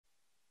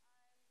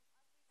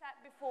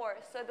before.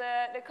 So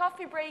the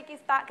coffee break is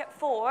back at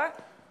 4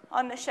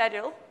 on the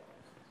schedule.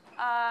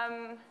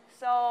 The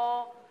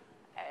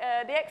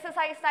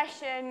exercise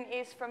session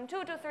is from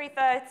 2 to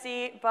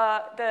 3:30,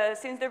 but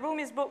since the room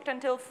is booked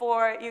until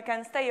 4, you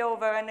can stay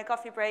over and the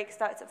coffee break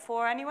starts at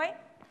 4 anyway.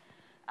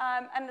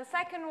 And the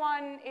second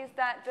one is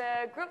that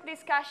the group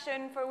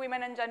discussion for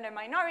women and gender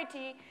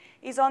minority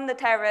is on the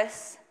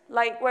terrace,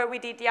 like where we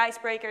did the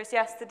icebreakers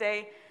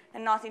yesterday,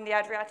 and not in the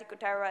Adriatico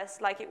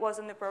terrace like it was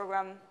in the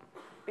program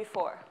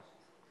before.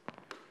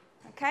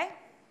 Okay?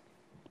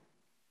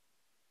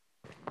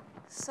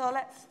 So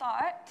let's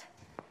start.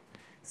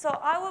 So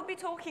I will be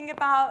talking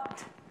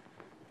about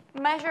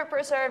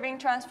measure-preserving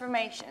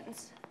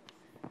transformations.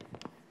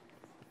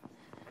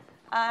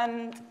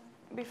 And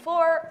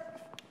before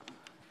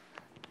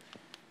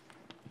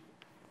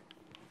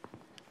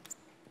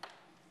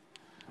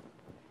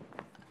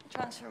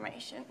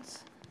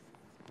transformations.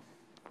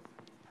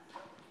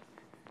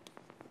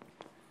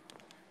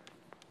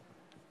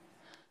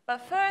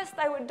 But first,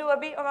 I would do a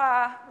bit of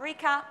a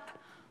recap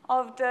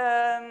of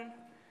the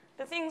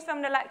things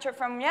from the lecture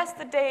from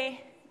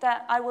yesterday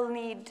that I will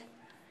need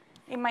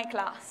in my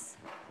class.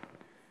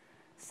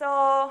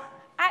 So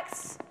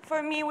X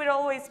for me would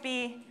always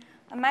be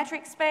a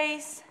metric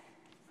space,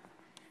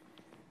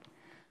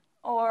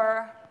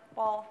 or,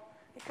 well,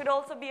 it could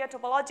also be a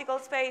topological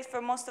space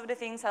for most of the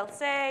things I'll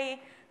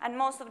say, and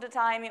most of the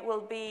time it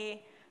will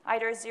be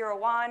either 0,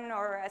 1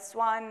 or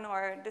S1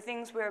 or the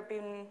things we've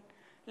been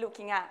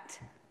looking at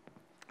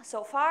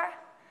so far.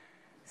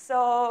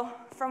 So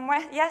from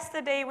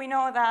yesterday, we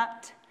know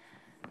that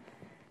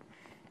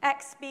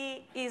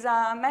XB is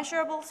a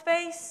measurable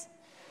space.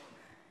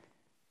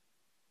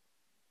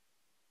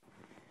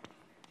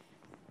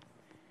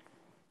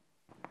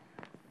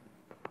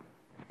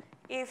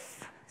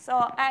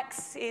 So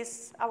X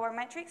is our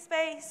metric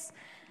space,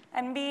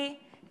 and B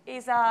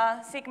is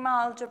a sigma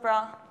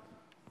algebra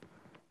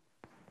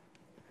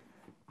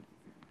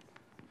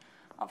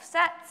of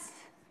sets.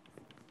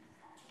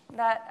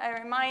 That I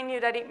remind you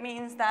that it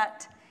means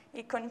that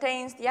it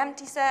contains the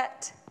empty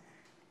set,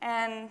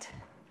 and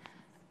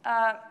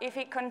if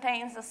it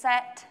contains a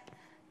set,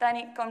 then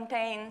it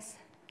contains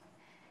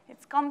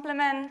its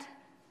complement,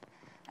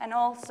 and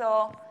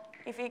also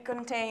if it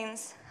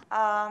contains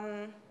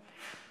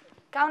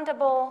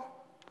countable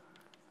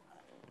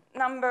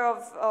number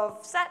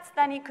of sets,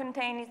 then it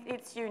contains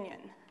its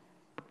union.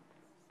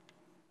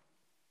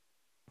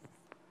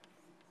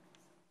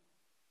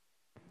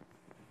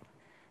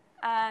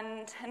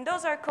 And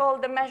those are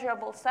called the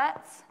measurable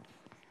sets.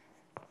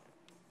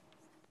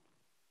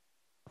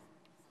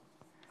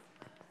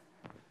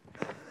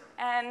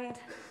 And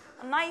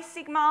a nice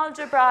sigma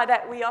algebra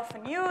that we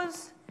often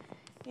use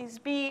is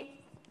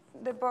B,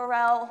 the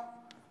Borel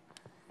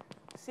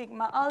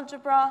sigma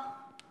algebra.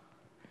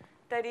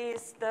 That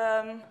is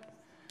the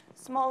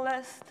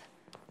smallest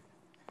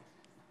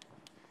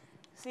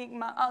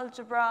sigma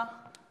algebra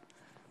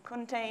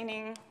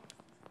containing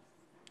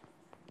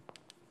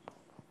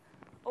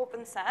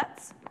open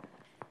sets.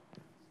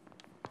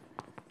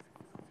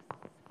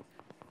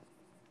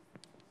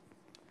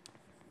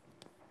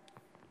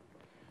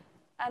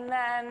 And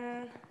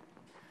then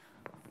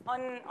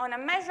on a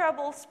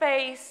measurable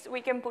space,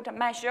 we can put a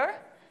measure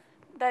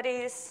that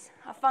is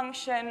a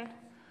function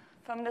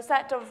from the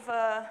set of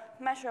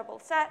measurable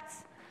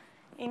sets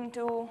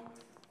into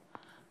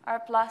R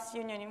plus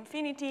union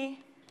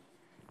infinity,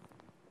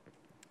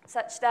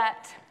 such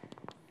that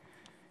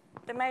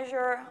the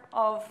measure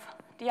of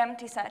the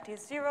empty set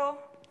is 0.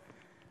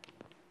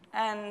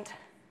 And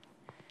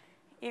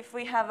if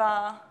we have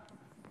a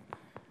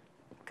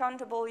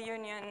countable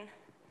union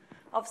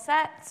of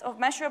sets, of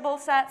measurable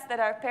sets that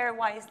are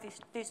pairwise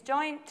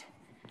disjoint,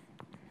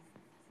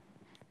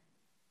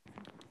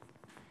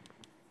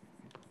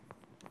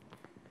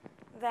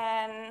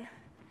 then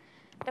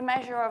the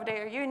measure of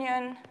their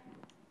union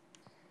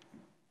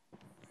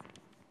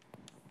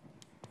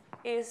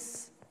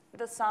is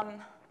the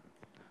sum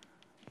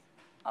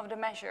of the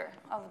measure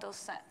of those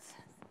sets.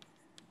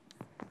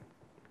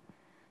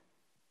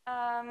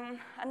 And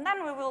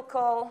then we will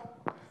call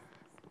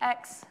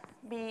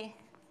XB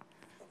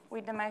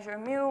with the measure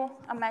mu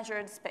a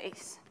measured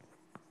space,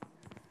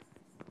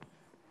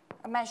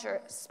 a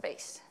measure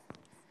space.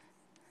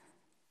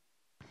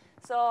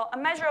 So a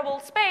measurable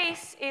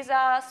space is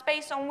a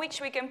space on which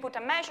we can put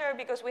a measure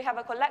because we have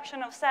a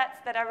collection of sets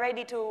that are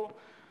ready to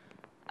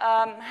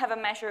have a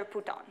measure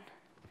put on.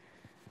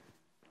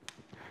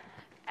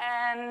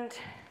 And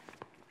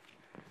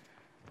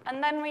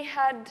then we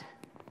had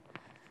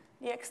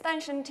the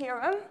extension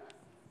theorem.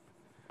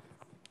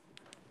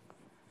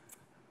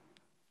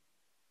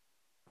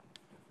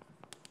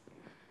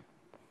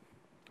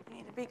 I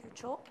need a bigger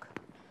chalk.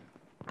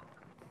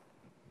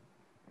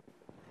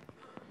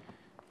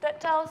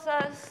 That tells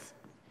us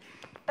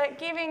that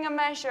giving a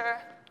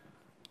measure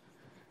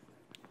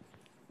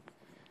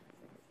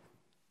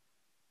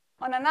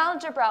on an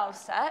algebra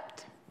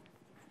set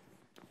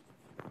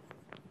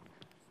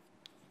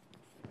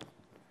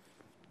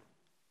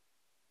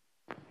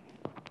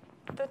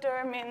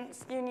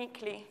determines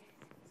uniquely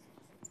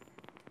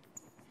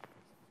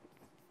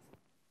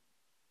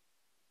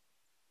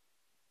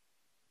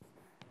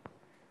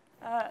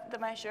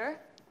measure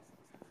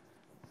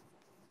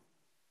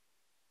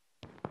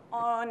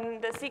on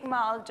the sigma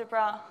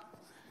algebra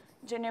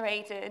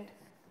generated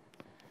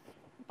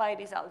by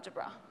this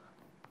algebra.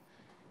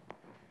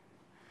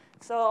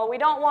 So we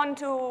don't want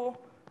to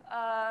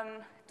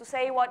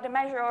say what the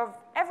measure of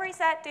every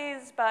set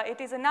is, but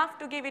it is enough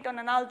to give it on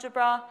an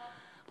algebra,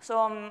 so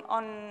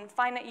on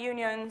finite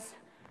unions,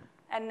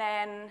 and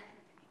then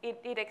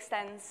it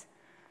extends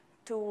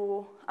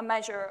to a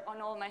measure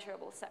on all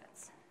measurable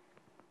sets.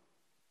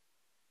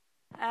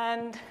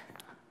 And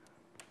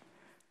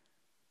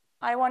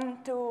I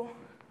want to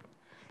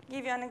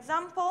give you an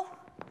example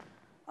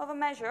of a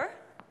measure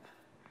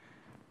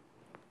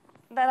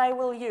that I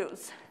will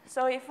use.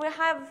 So if we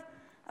have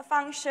a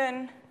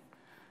function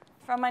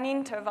from an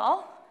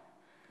interval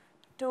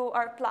to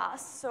our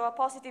plus, so a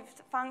positive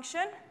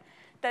function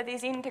that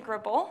is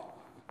integrable,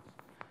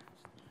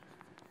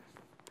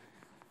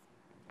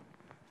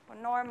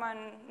 or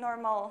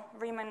normal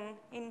Riemann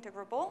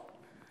integrable,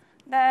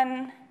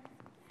 then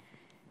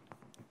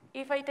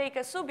if I take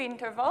a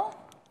subinterval,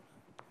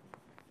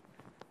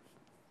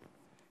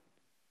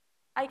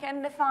 I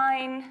can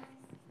define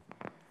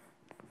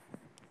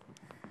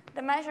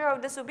the measure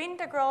of the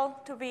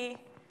subintegral to be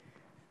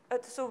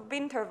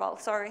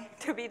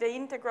to be the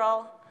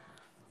integral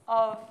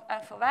of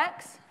f of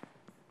x.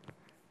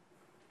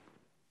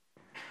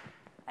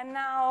 And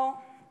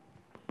now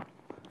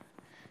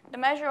the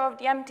measure of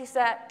the empty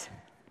set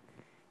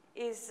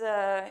is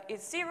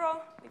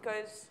 0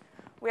 because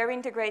we are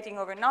integrating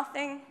over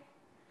nothing.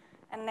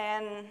 And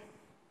then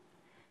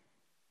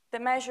the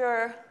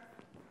measure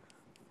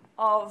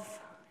of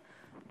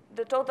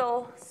the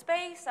total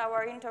space,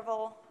 our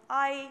interval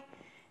I,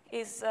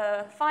 is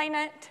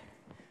finite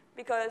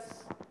because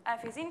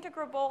f is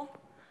integrable.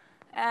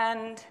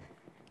 And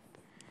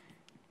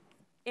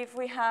if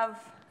we have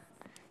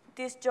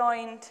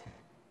disjoint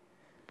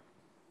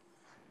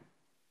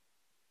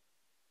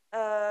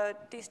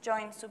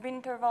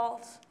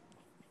subintervals,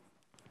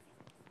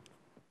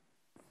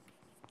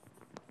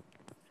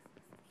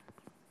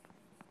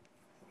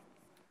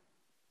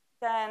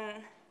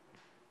 then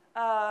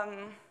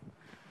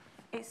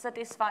it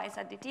satisfies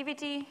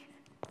additivity,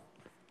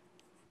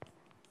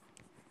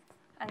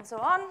 and so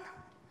on.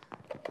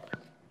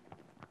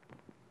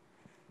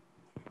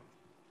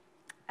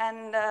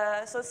 And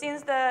so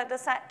since the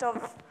set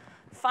of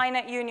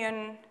finite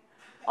union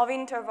of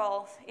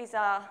intervals is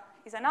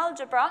an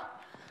algebra,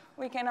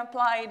 we can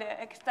apply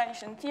the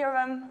extension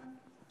theorem,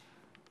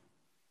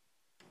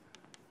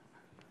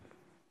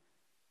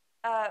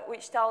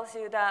 which tells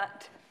you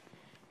that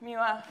mu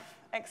f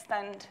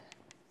extend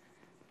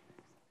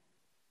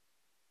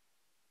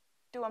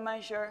to a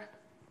measure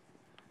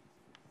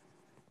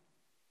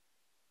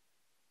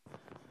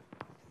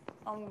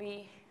on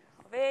B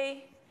of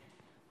A,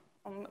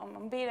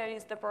 on B that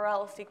is the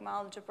Borel sigma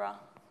algebra.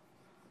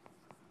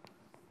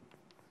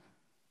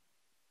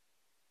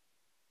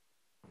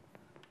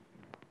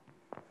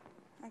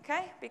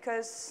 Okay,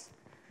 because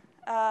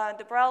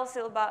the Borel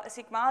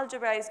sigma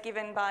algebra is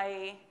given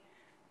by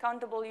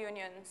countable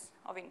unions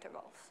of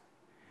intervals.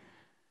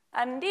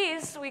 And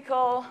this we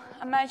call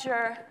a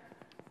measure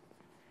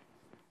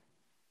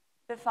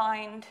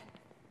defined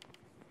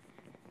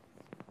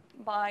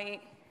by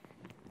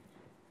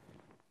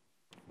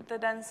the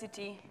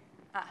density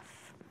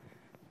F.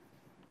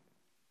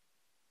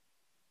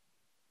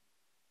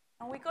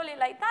 And we call it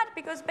like that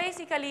because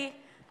basically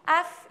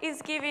F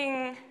is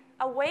giving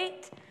a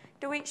weight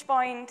to each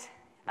point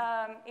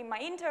in my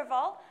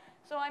interval.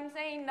 So I'm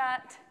saying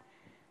that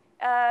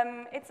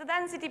it's a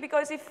density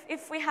because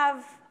if we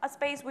have a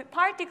space with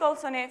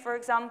particles on it, for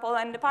example,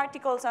 and the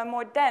particles are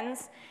more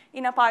dense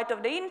in a part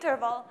of the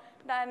interval,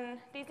 then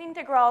this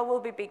integral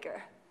will be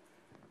bigger.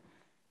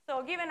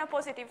 So given a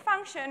positive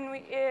function,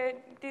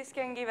 this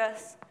can give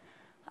us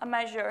a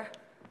measure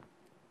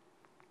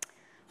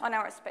on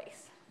our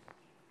space.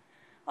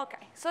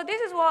 Okay, so this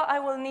is what I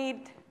will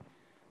need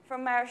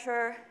from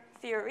measure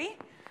theory.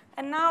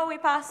 And now we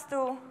pass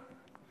to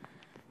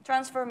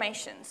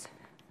transformations.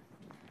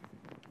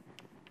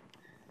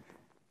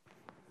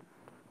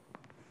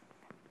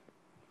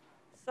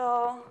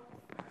 So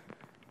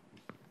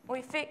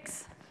we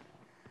fix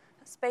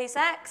space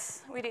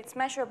X with its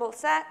measurable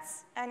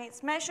sets and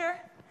its measure.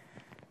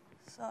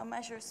 So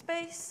measure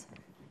space.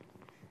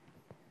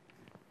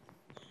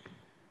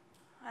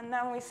 And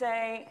then we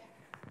say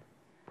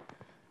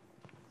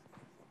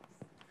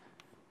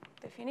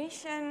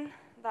definition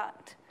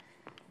that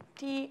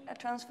T, a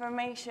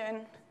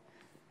transformation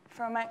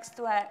from X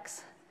to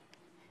X,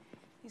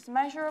 is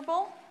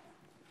measurable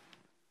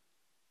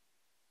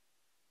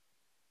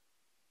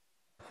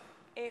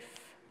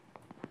if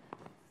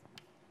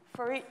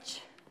for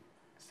each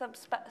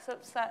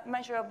subset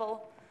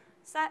measurable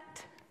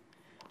set,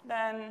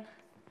 then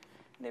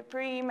the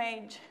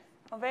pre-image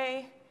of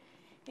A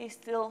is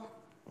still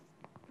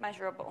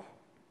measurable.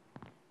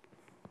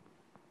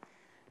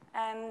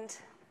 And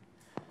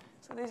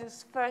so this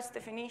is first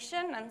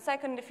definition. And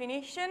second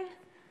definition,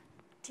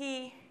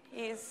 T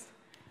is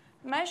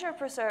measure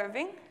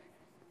preserving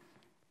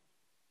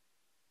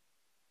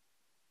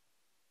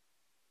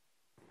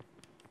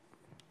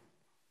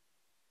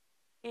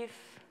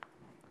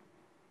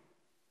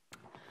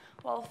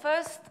Well,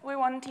 first, we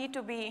want t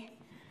to be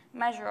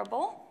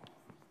measurable.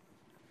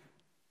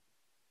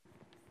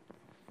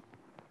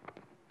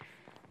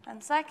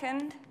 And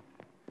second,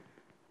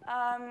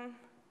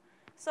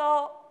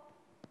 so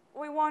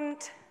we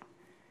want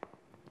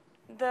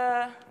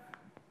the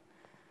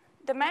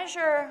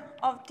measure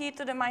of t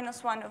to the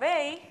minus 1 of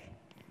a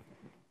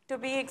to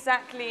be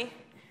exactly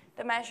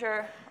the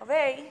measure of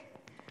a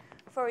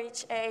for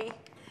each a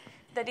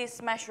that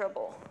is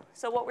measurable.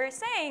 So what we're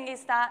saying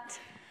is that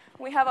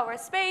we have our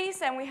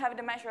space and we have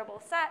the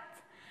measurable set.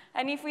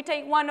 And if we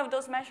take one of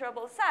those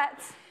measurable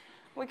sets,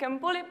 we can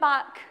pull it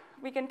back.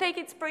 We can take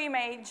its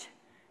preimage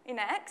in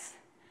X.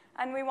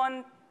 And we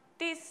want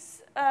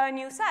this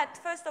new set,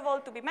 first of all,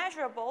 to be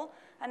measurable.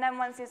 And then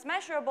once it's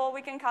measurable,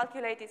 we can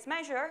calculate its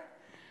measure.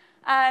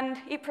 And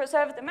it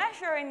preserves the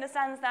measure in the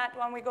sense that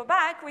when we go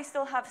back, we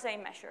still have the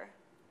same measure.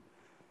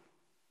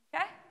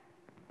 OK?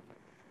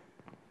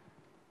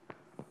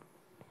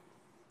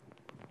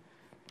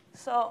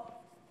 So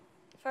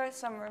first,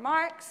 some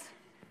remarks.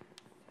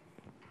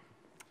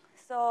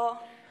 So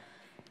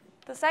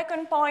the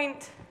second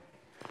point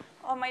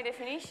of my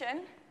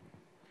definition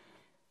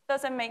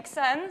doesn't make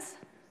sense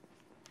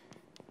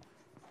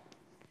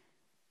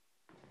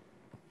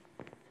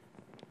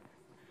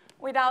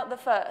without the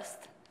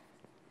first.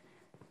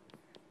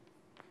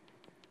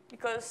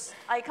 Because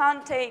I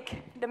can't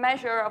take the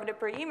measure of the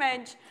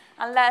preimage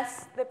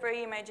unless the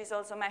preimage is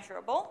also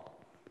measurable.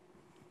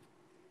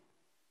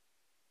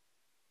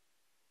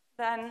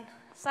 Then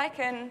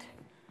second,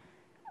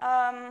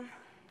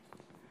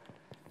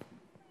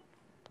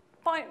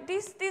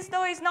 this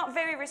though is not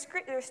very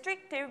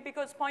restrictive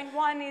because point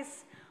 1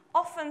 is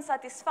often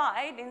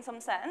satisfied in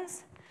some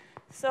sense.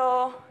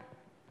 So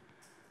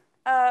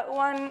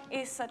 1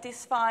 is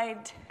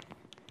satisfied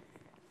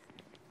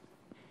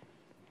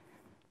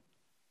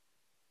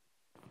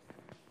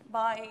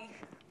by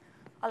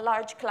a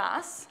large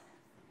class.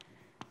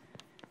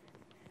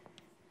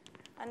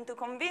 And to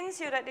convince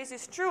you that this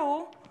is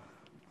true,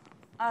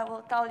 I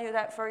will tell you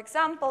that, for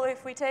example,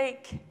 if we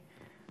take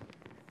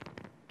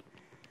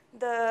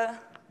the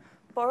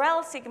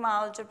Borel sigma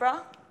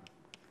algebra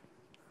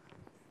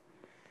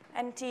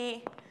and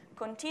T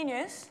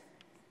continuous,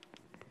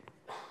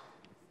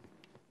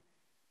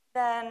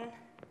 then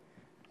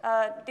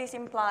this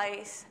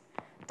implies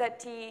that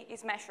T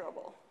is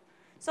measurable.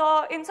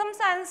 So in some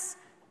sense,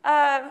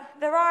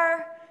 there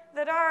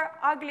are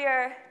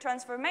uglier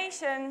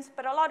transformations,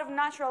 but a lot of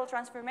natural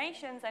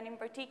transformations, and in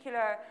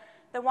particular,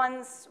 the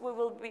ones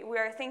we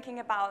are thinking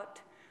about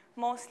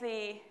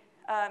mostly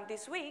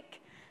this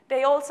week,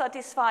 they all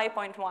satisfy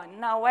point 1.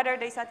 Now, whether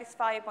they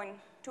satisfy point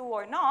 2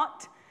 or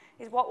not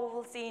is what we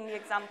will see in the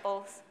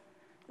examples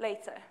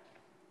later.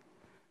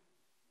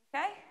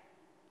 OK?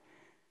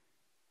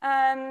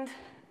 And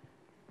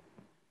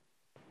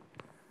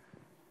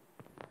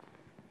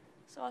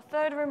so a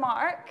third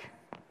remark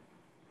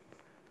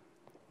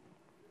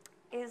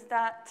is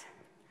that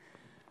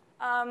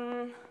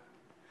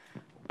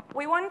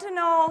we want to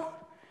know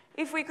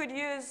if we could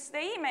use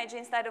the image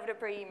instead of the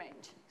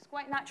preimage. It's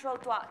quite natural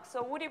to ask.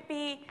 So would it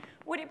be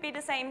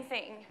the same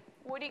thing?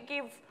 Would it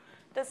give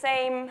the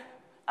same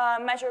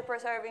measure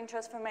preserving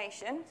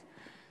transformations?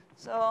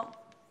 So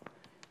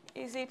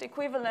is it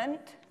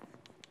equivalent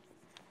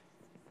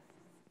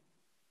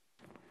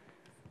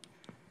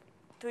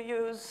to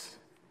use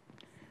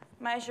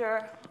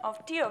measure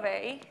of T of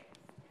A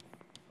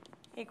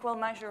equal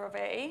measure of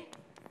A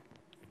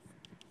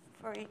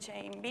for each A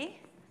and B?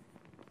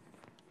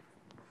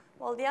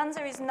 Well, the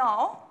answer is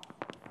no,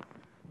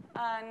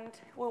 and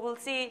we will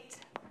see it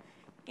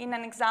in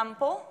an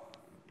example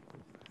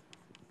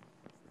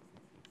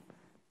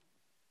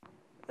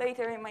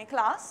later in my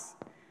class.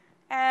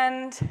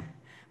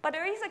 But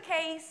there is a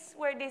case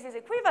where this is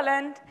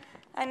equivalent,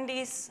 and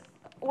this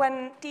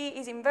when T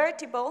is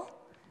invertible,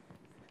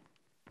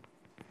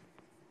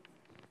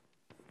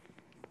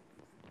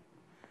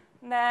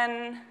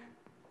 then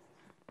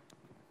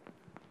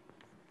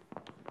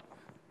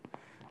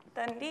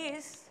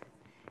this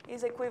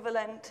is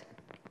equivalent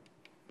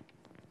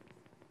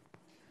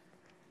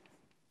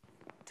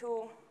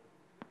to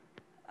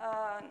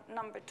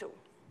number 2.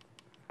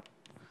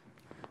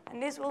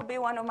 And this will be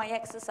one of my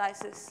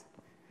exercises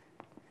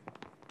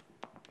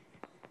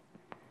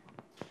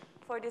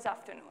for this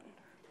afternoon.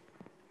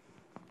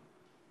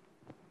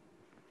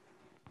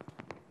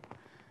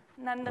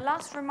 And then the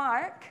last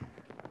remark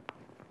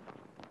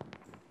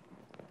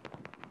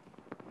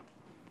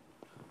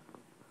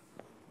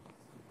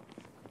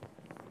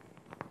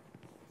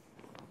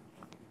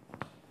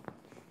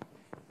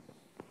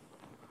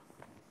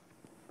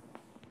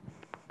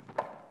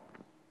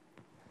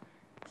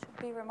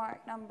be remark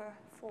number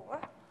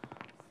 4,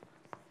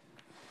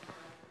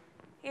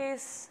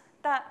 is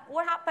that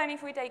what happens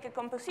if we take a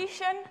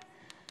composition?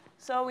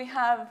 So we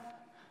have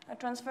a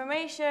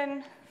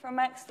transformation from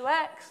x to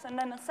x, and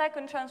then a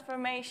second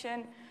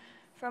transformation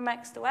from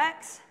x to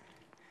x,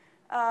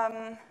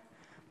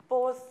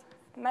 both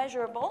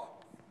measurable.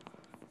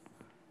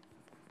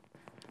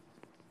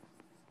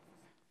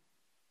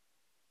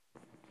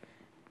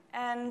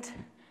 and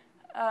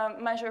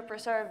measure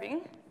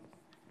preserving.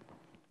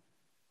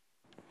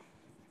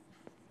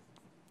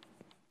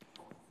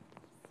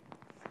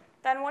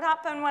 Then what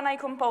happened when I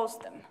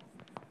composed them?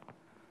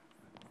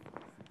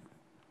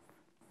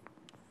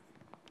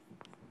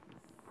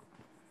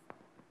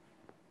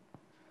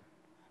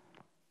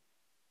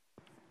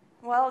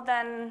 Well,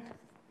 then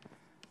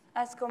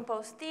S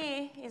compose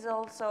T is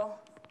also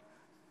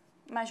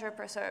measure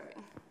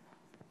preserving.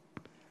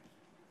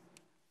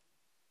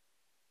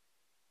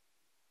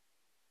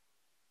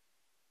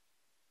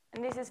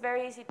 And this is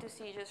very easy to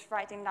see just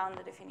writing down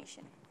the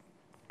definition.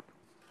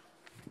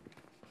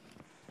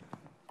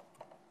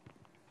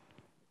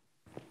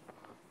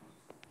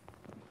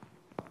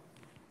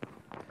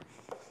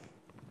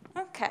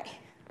 Okay.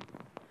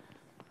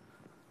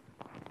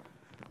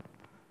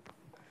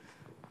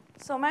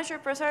 So measure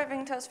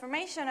preserving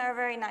transformation are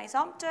very nice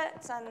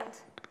objects, and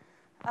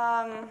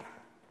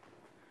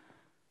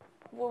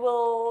we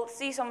will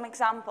see some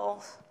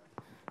examples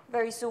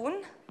very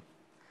soon.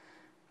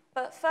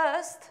 But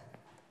first,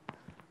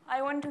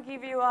 I want to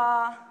give you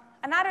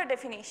another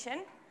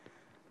definition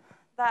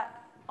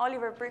that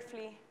Oliver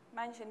briefly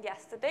mentioned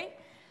yesterday.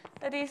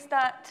 That is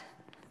that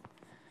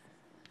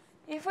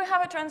if we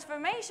have a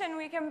transformation,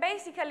 we can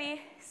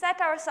basically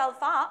set ourselves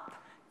up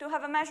to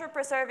have a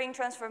measure-preserving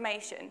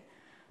transformation.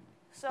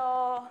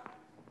 So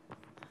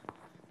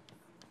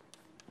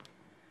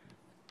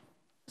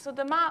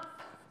the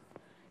map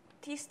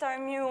T star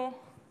mu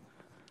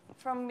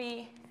from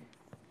B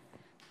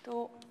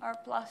to R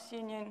plus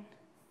union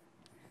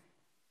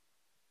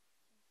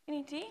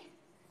infinity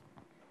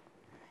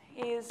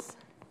is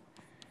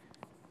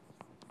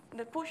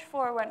the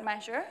push-forward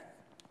measure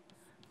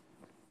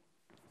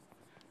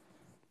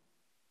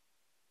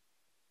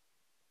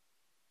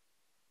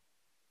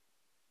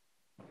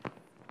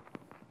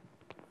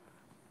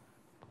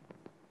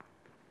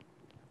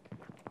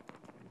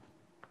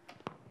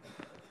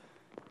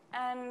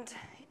and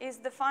is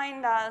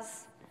defined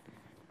as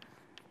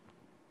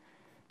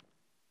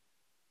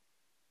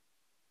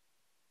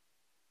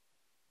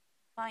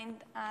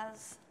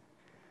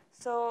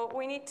so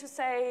we need to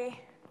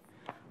say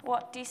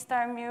what T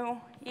star mu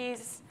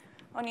is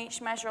on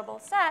each measurable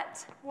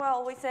set.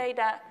 Well, we say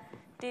that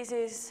this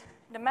is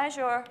the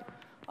measure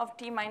of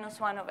T minus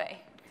 1 of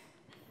A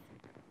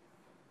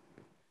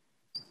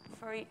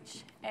for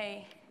each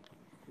A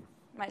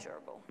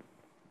measurable.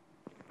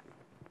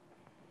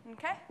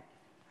 Okay?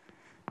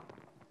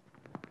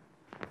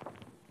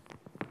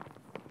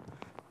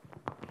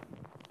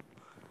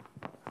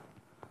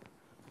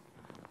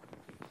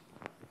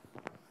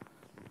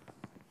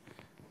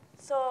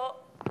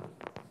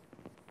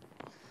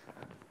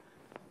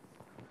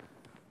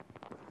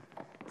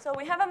 So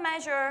we have a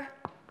measure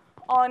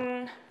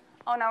on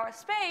our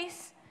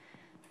space,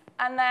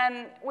 and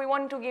then we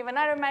want to give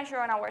another measure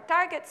on our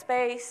target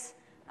space,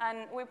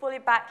 and we pull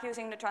it back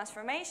using the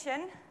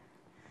transformation.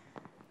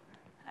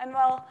 And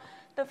well,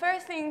 the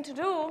first thing to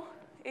do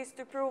is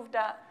to prove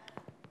that,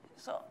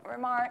 so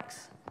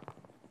remarks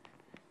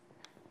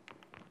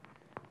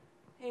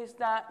is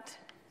that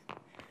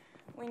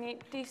we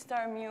need T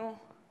star mu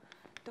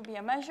to be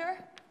a measure.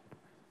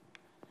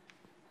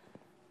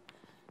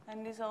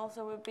 And this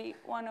also will be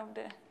one of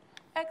the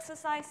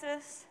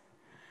exercises.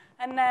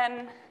 And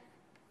then,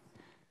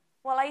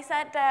 well, I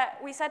said that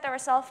we set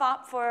ourselves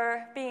up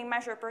for being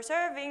measure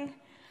preserving.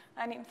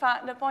 And in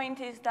fact, the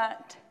point is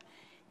that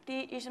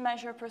T is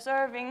measure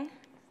preserving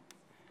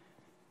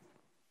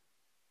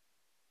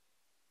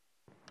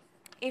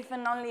if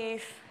and only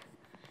if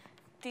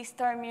T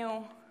star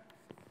mu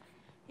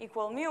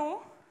equal mu.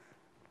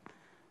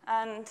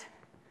 And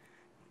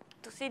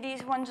to see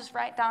this one, just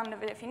write down the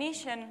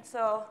definition.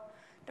 So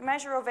the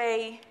measure of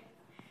A,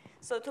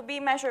 so to be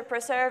measure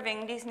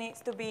preserving, this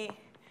needs to be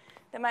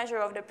the measure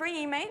of the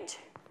pre-image.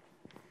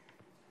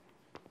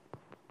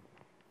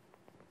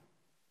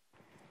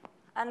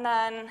 And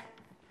then,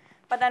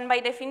 but then by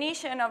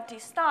definition of T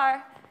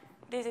star,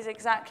 this is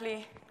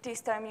exactly T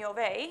star mu of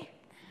A.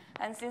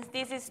 And since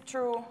this is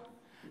true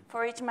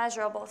for each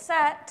measurable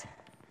set,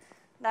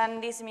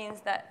 then this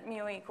means that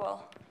mu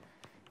equal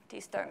T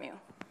star mu.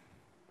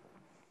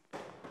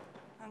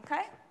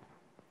 Okay?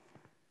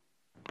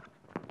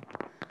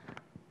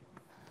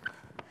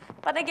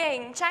 But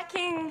again,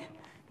 checking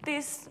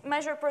this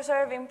measure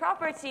preserving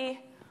property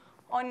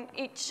on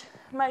each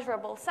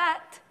measurable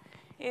set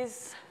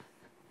is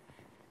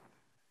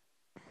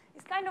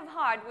kind of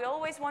hard. We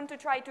always want to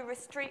try to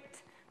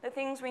restrict the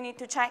things we need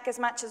to check as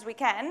much as we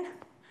can.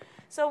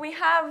 So we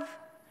have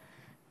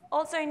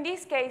also in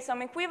this case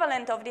some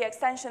equivalent of the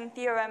extension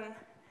theorem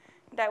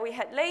that we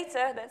had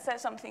later that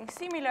says something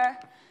similar,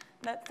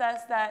 that says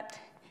that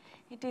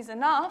it is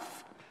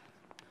enough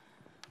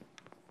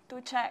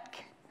to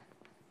check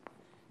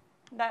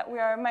that we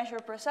are measure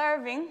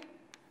preserving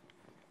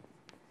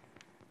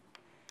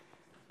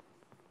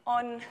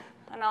on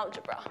an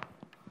algebra.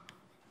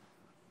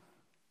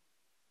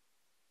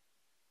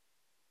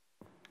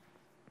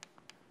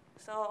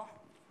 So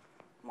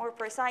more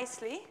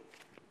precisely,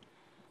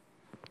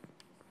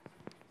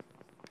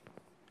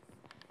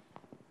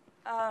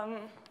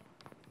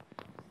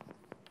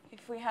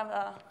 if we have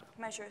a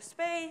measure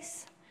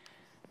space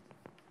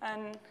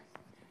and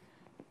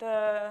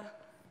the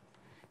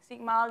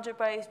sigma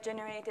algebra is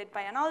generated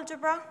by an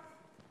algebra,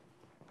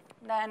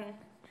 then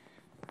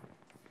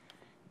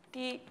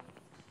T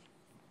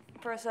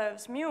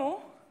preserves mu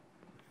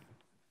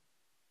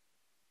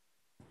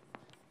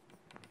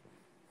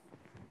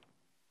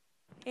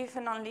if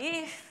and only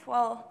if,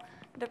 well,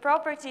 the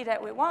property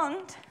that we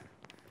want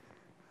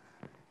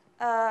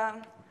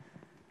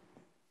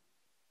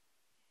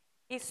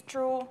is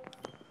true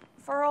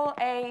for all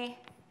A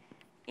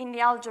in the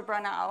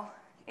algebra now,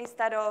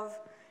 instead of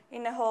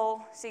in the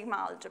whole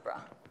sigma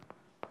algebra.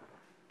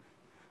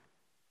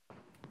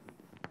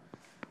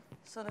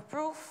 So the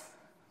proof,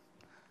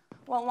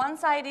 well, one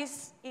side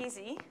is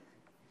easy,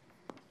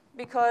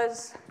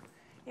 because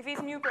if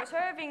it's mu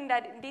preserving,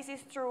 that this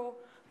is true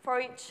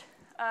for each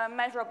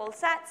measurable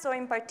set, so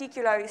in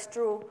particular is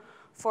true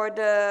for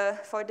the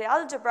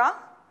algebra.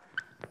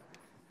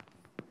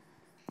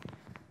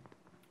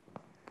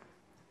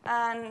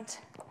 And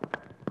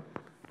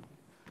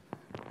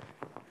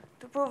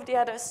to prove the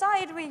other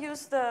side, we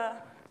use the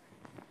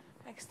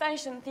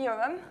extension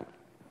theorem.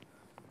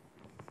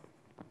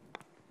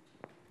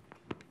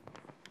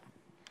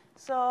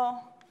 So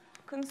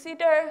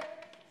consider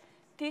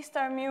T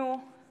star mu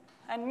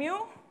and mu.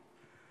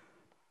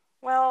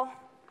 Well,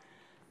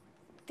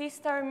 T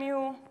star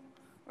mu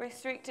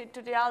restricted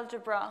to the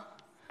algebra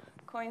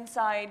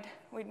coincide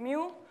with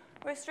mu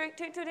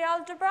restricted to the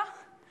algebra.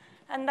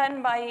 And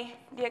then by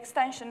the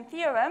extension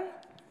theorem,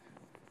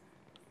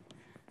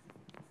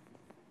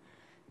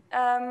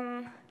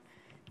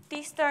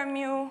 T star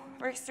mu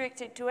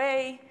restricted to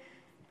A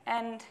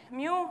and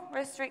mu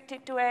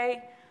restricted to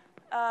A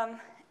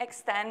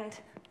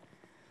extend.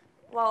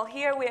 Well,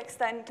 here we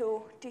extend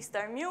to T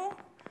star mu.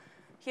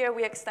 Here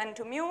we extend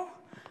to mu.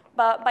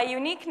 But by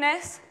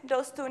uniqueness,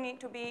 those two need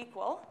to be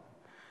equal.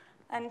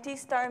 And T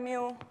star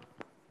mu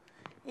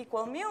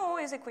equal mu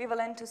is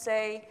equivalent to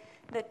say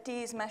that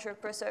T is measure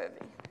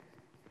preserving.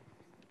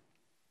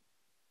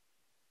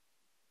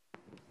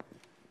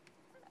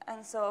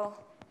 And so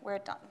we're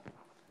done.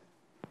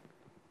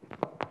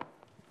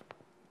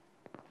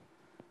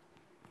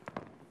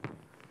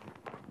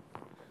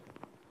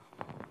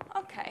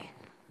 Okay.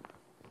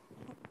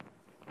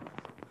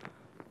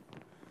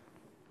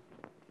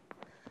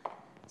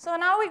 So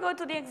now we go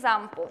to the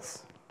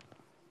examples.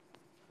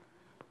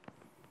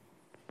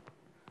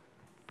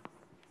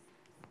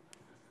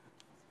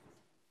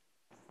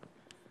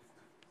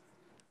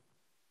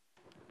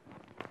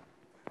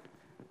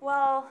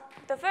 Well,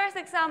 the first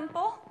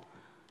example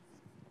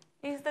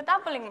is the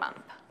doubling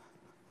map.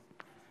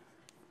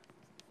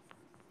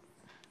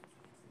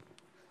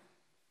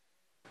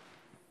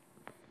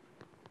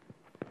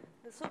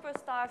 The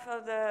superstar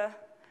for the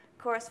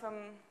course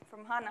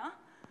from Hannah.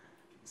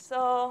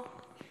 So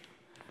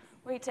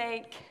we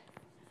take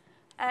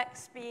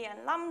x, b,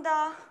 and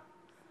lambda,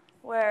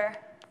 where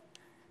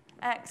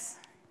x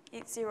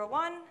is 0,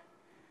 1,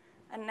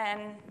 and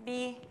then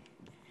b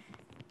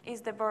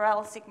is the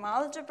Borel sigma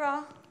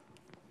algebra,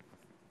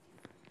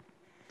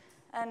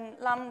 and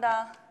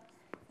lambda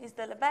is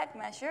the Lebesgue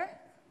measure.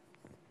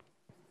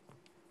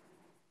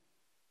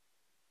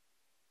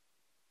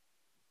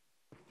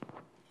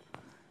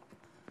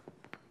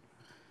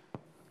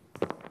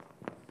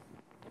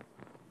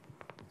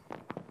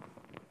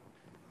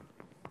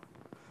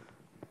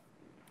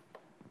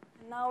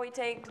 And now we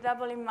take the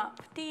doubling map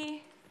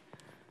T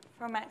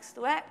from x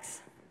to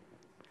x.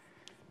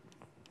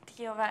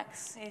 T of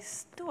x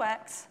is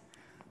 2x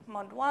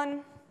mod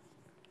 1,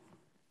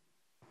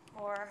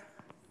 or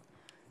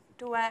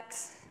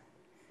 2x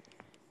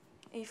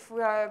if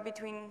we are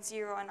between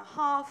 0 and a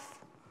half,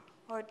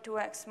 or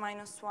 2x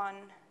minus 1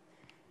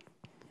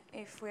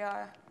 if we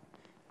are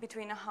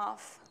between a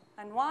half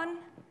and 1.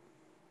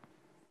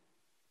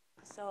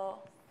 So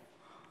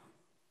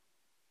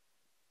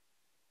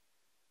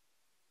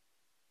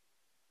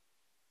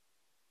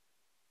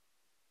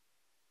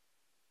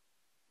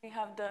we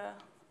have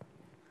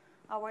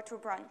our two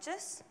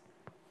branches.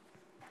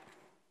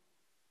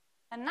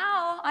 And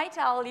now I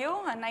tell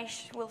you, and I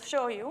will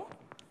show you,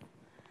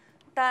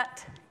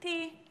 that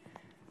T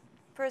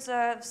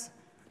preserves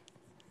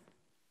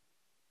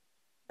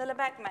the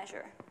Lebesgue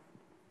measure.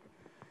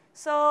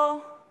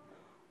 So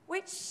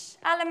which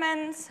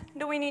elements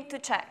do we need to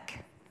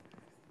check?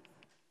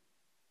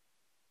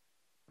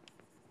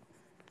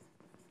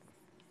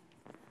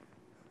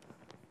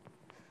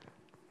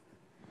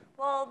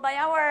 Well, by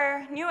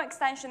our new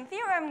extension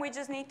theorem, we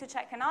just need to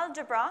check an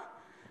algebra.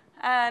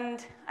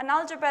 And an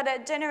algebra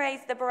that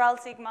generates the Borel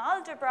sigma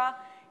algebra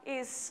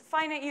is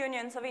finite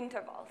unions of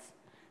intervals.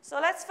 So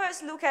let's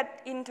first look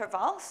at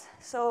intervals.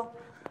 So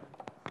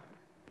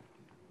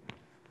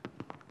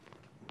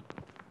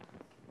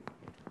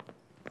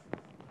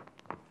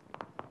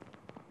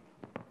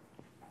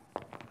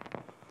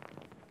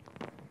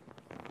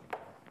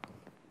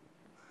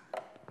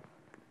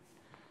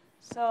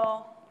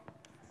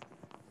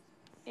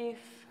if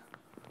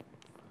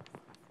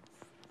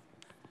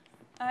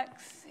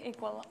x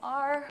equal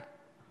R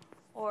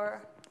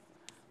or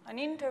an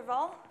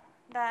interval,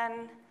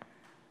 then,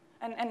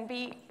 and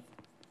B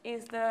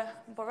is the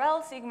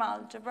Borel sigma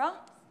algebra,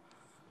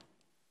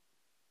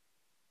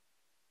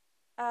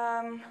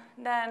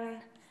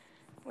 then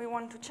we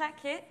want to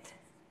check it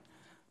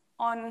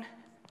on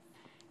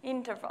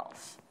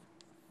intervals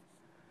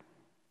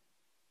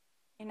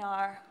in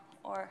R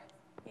or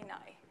in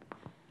I.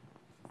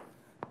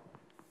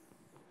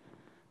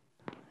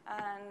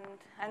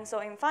 And so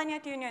in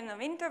finite union of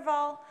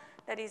interval,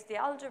 that is the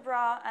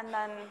algebra, and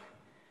then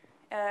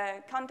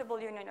countable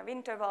union of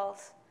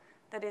intervals,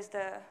 that is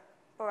the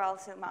Borel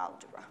sigma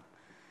algebra.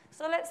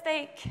 So let's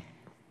take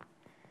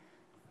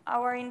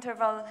our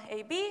interval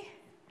AB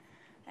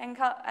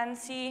and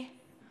see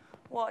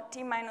what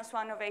t minus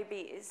 1 of AB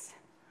is.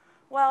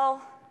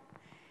 Well,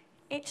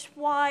 each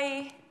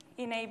y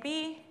in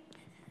AB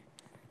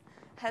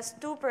has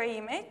two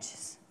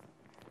preimages.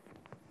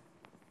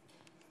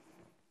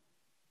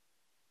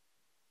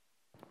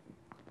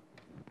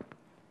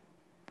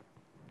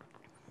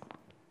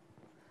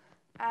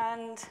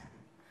 And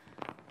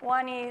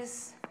one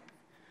is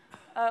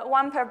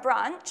one per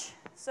branch.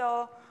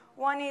 So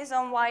one is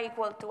on y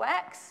equal to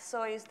x,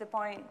 so is the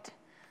point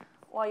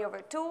y over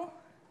 2.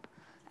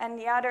 And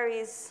the other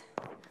is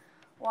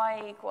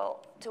y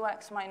equal to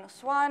x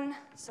minus 1,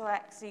 so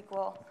x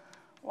equal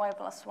y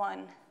plus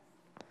 1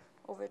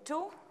 over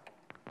 2.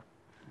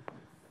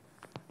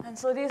 And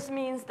so this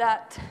means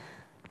that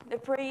the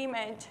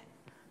preimage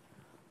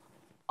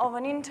of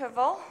an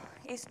interval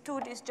is two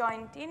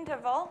disjoint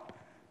interval.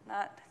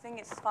 I think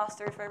it's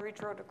faster if I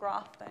redraw the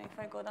graph than if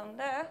I go down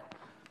there.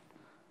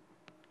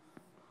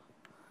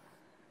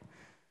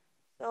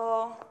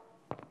 So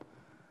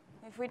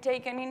if we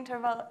take an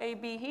interval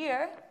AB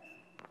here,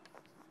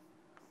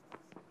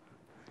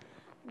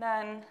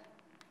 then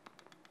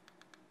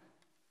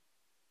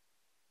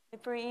the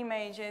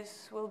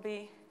preimages will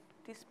be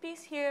this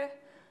piece here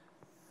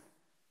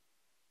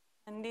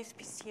and this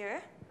piece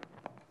here.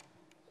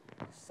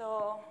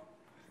 So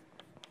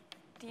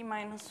t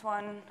minus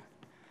 1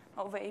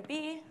 of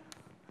AB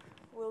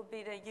will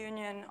be the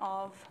union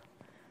of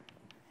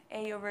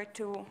A over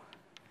 2,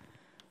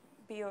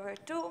 B over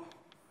 2,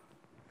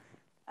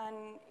 and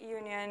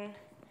union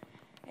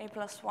A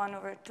plus 1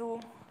 over 2,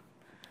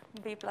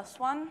 B plus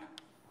 1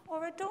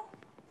 over 2.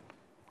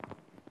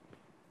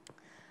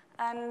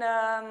 And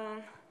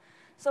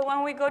so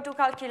when we go to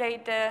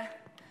calculate the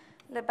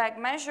Lebesgue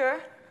measure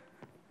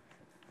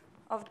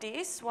of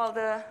this, well,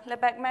 the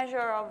Lebesgue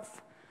measure of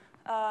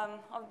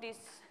this,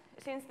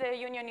 since the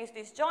union is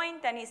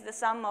disjoint, then is the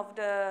sum of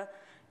the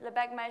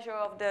Lebesgue measure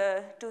of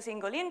the two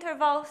single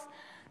intervals.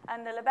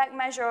 And the Lebesgue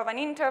measure of an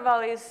interval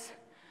is,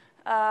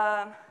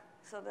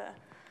 so the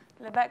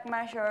Lebesgue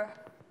measure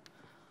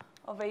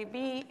of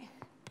AB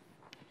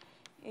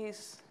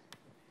is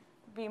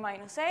B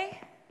minus A.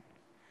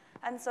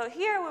 And so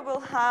here we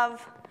will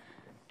have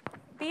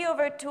B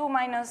over 2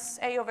 minus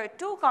A over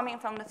 2 coming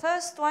from the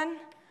first one,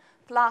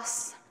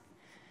 plus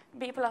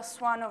B plus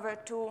 1 over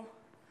 2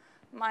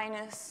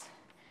 minus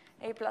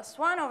A plus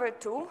 1 over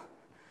 2.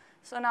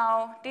 So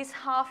now this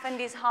half and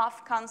this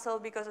half cancel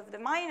because of the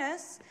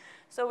minus.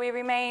 So we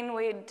remain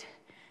with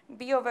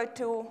B over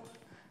 2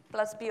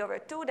 plus B over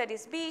 2, that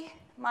is B,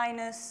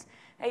 minus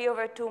A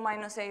over 2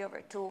 minus A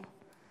over 2,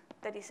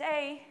 that is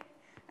A.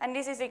 And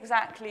this is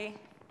exactly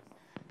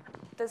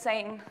the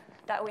same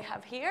that we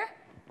have here.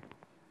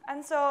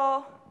 And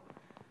so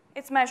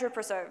it's measure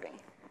preserving.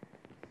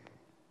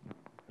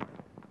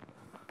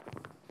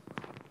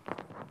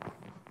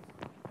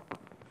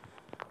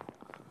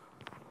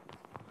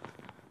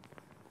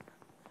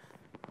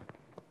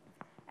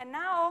 And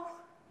now,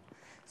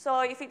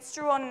 so if it's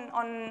true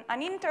on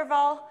an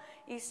interval,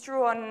 it's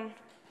true on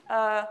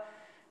a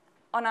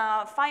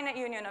finite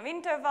union of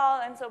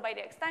interval, and so by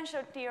the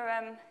extension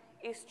theorem,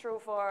 is true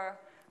for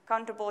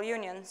countable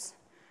unions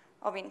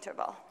of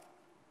interval.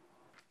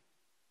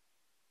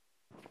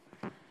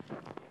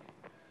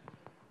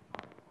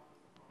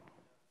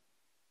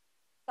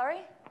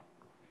 Sorry?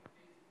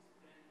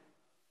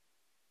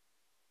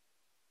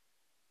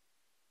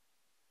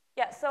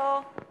 Yeah,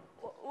 so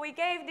we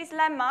gave this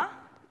lemma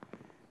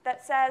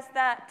that says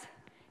that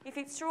if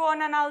it's true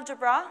on an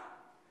algebra,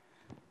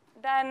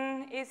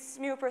 then it's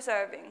mu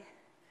preserving.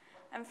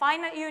 And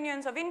finite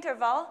unions of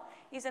interval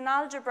is an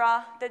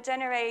algebra that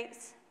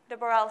generates the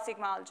Borel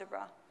sigma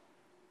algebra.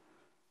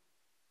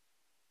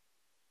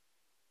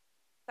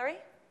 Sorry?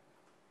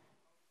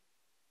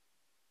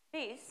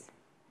 This?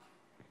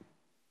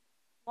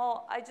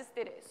 Well, I just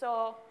did it.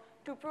 So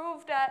to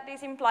prove that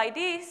this implies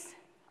this,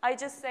 I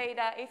just say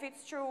that if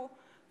it's true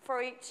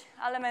for each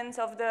element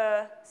of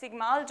the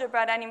sigma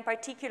algebra, then in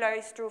particular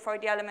it's true for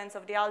the elements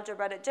of the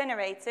algebra that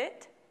generates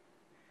it.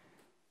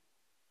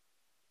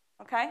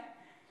 Okay?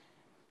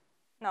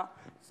 No.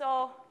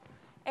 So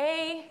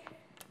A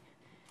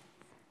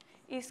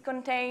is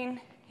contained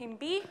in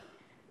B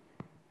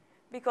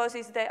because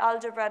it's the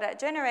algebra that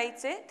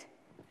generates it.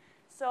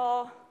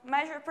 So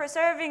measure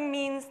preserving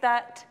means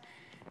that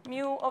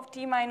mu of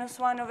t minus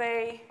 1 of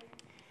A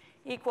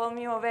equal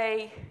mu of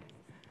A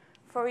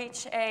for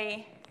each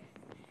A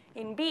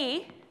in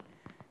B.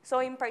 So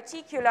in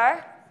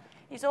particular,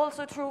 it's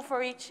also true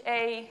for each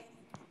A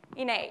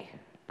in A,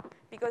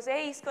 because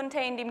A is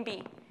contained in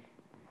B.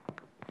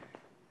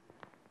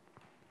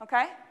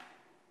 Okay?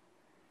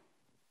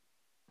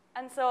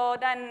 And so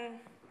then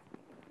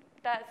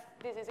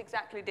this is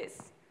exactly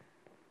this.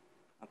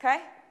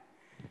 Okay?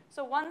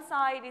 So one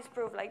side is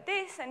proved like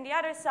this, and the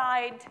other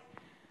side,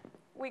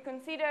 we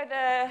consider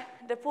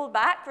the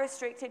pullback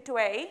restricted to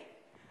A,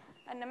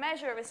 and the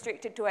measure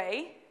restricted to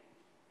A.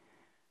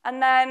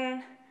 And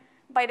then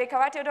by the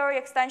Caratio-Dori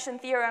extension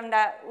theorem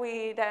that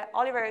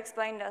Oliver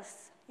explained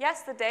us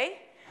yesterday,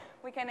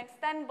 we can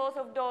extend both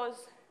of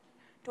those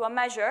to a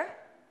measure.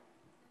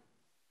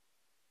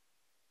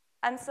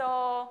 And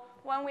so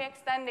when we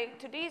extend it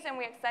to this and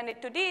we extend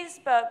it to this,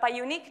 but by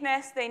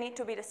uniqueness, they need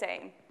to be the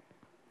same.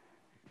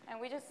 And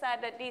we just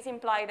said that these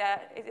imply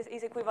that it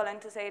is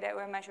equivalent to say that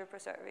we're measure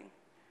preserving.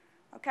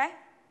 Okay?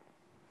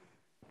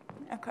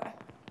 Okay.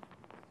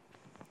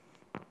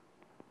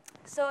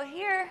 So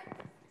here,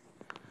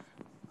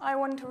 I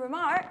want to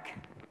remark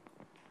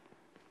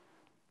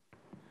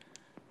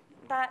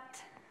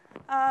that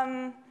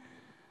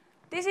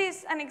this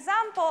is an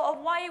example of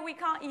why we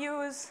can't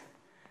use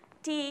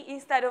T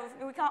instead of,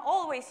 we can't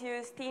always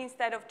use T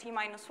instead of T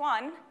minus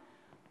 1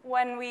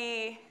 when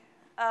we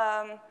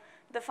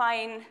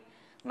define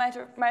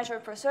measure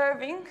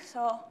preserving.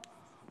 So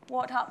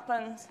what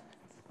happens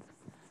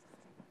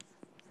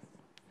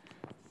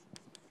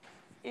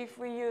if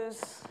we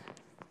use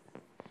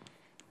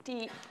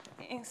T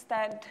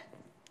instead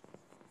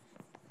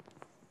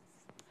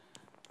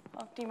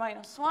of T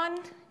minus 1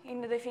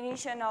 in the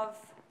definition of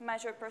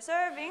measure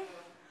preserving?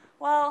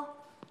 Well,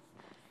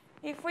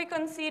 if we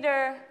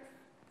consider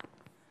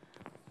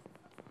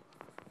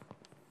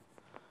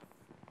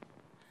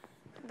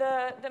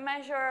the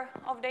measure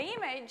of the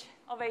image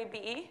of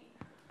AB,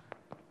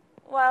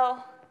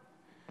 well,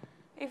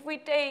 if we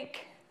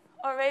take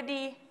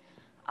already,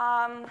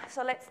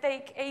 so let's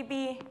take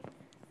AB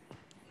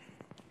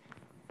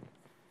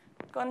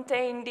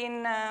contained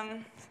in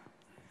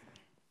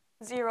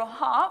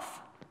 0.5,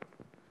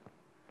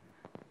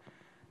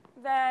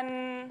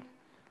 then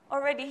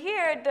already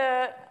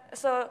here,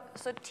 so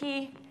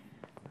T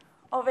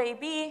of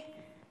AB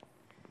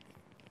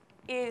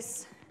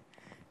is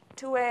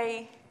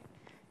 2A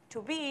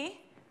to B,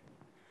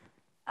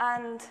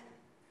 and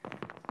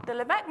the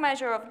Lebesgue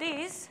measure of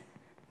this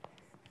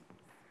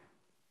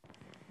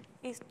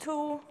is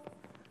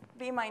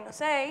 2B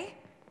minus A,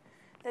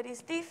 that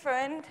is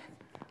different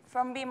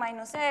from B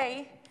minus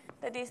A,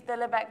 that is the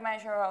Lebesgue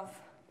measure of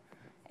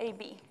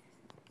AB.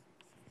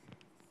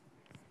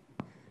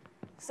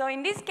 So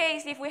in this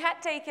case, if we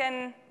had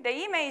taken the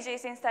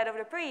images instead of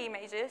the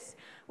pre-images,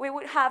 we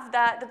would have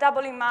that the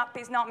doubling map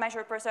is not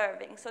measure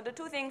preserving. So the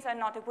two things are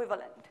not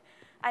equivalent.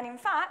 And in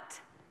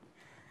fact,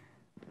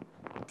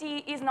 T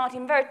is not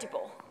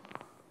invertible.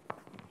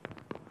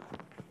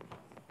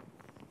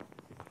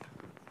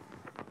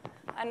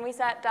 And we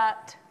said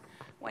that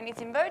when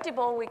it's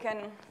invertible, we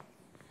can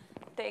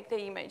take the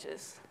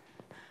images.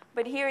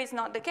 But here is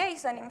not the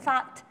case, and in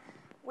fact,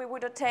 we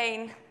would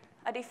attain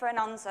a different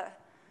answer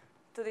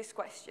to this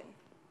question.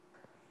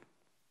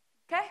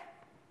 Okay?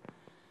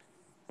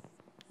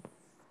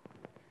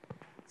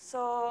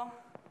 So,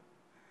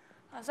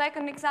 a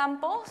second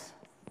example,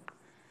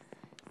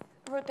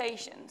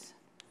 rotations.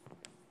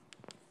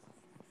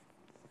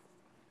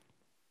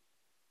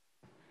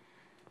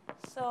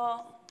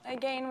 So,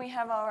 again, we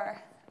have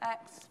our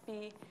x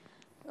be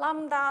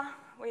lambda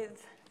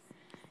with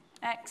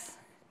x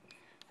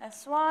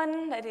as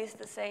 1, that is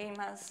the same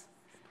as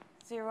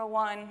 0,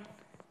 1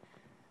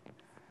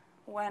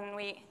 when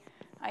we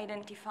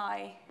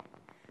identify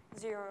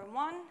 0 and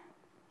 1.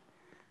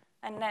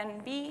 And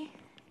then B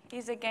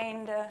is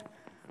again the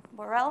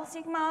Borel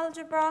sigma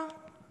algebra.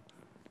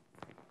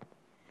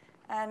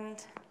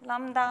 And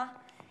lambda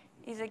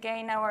is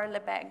again our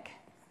Lebesgue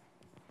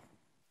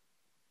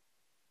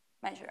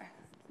measure.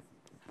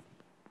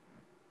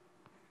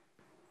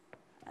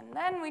 And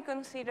then we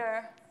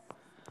consider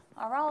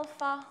our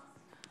alpha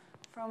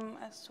from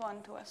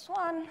S1 to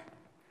S1.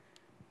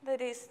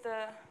 That is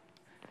the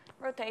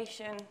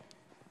rotation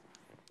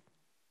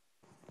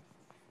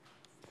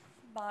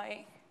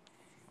by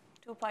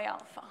 2 pi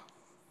alpha.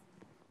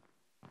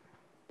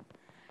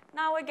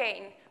 Now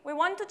again, we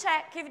want to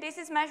check if this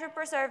is measure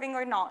preserving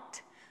or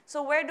not.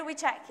 So where do we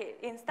check it?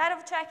 Instead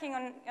of checking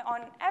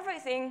on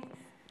everything,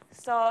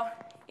 so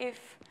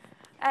if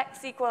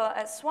x equal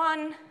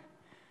S1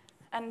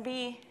 and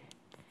B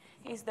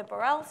is the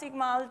Borel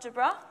sigma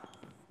algebra,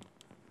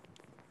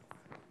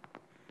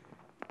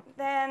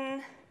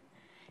 then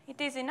it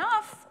is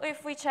enough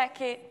if we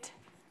check it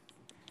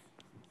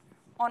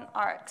on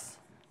arcs.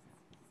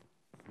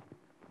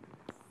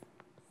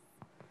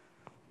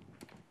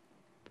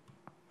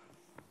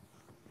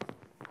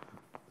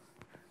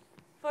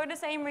 For the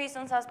same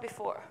reasons as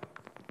before.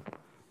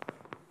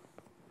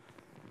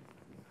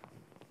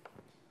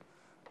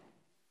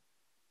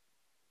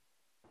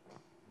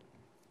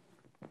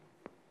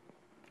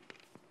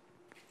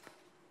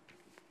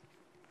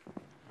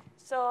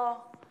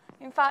 So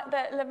in fact,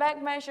 the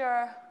Lebesgue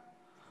measure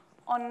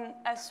on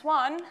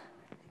S1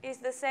 is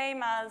the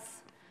same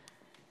as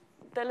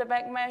the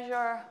Lebesgue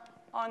measure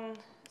on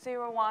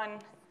 0, 1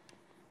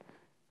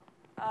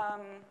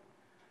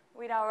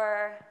 with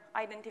our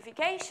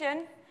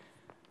identification.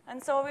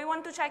 And so we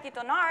want to check it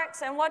on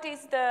arcs. And what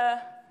is the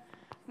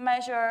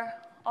measure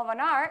of an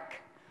arc?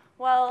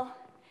 Well,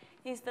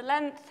 it's the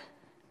length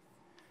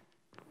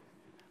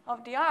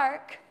of the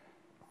arc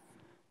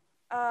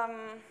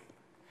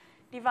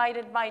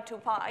divided by 2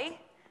 pi.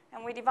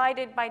 And we divide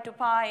it by 2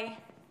 pi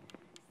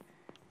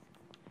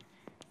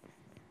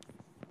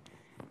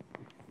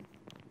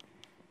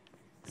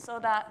so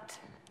that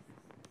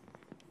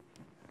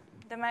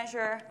the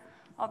measure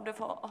of the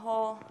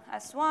whole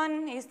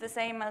S1 is the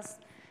same as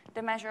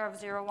the measure of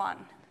 0, 1,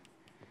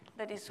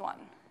 that is 1.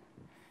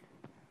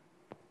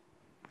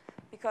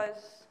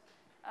 Because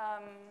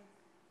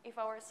if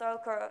our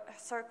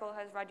circle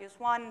has radius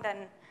 1,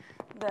 then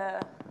the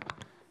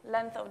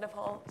length of the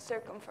whole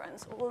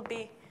circumference will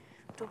be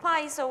 2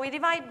 pi. So we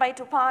divide by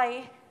 2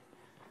 pi,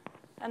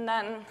 and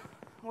then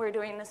we're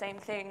doing the same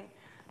thing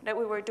that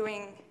we were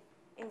doing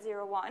in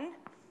 0, 1.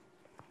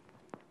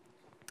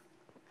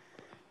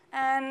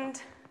 And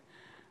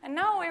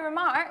now we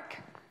remark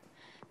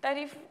that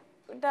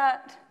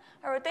that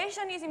a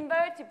rotation is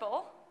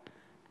invertible,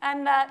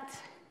 and that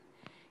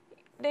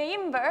the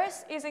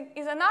inverse is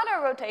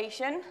another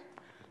rotation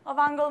of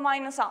angle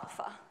minus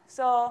alpha.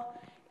 So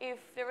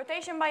if the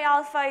rotation by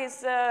alpha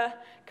is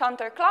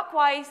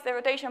counterclockwise, the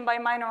rotation by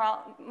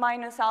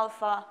minus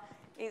alpha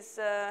is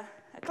a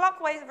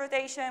clockwise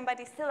rotation, but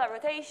it's still a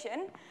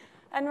rotation.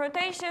 And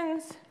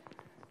rotations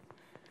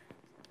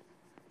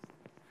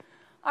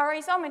are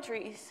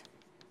isometries.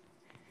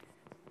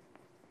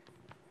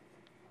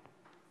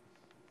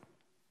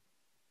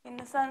 In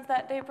the sense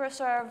that they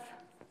preserve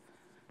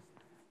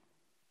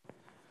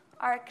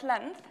arc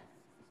length.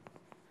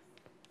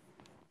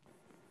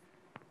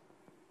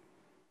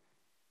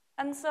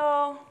 And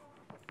so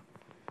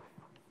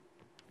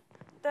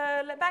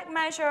the Lebesgue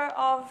measure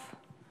of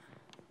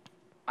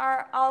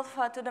r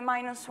alpha to the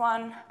minus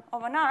 1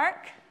 of an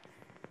arc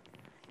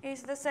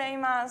is the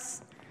same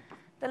as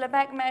the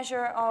Lebesgue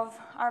measure of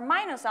r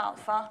minus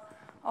alpha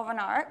of an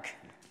arc,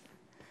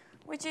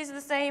 which is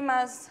the same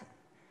as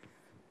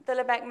the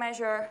Lebesgue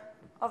measure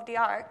of the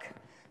arc,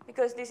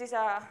 because this is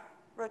a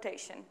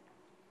rotation.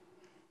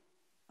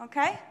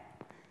 Okay?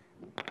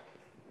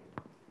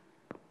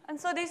 And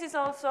so this is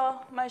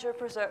also measure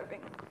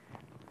preserving.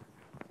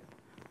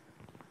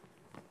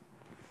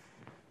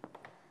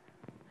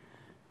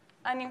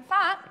 And in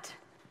fact,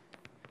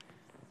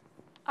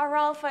 r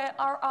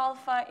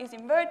alpha is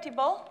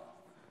invertible.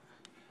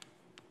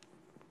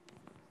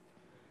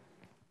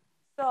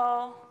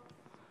 So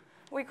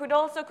we could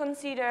also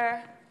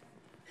consider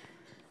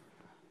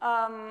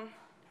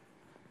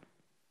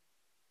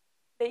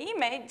the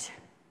image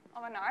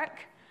of an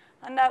arc,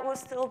 and that will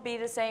still be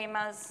the same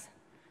as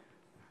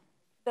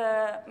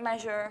the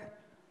measure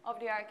of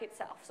the arc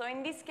itself. So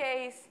in this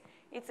case,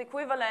 it's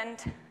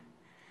equivalent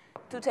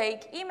to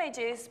take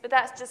images, but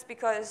that's just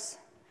because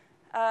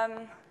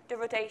the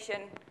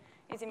rotation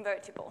is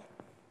invertible.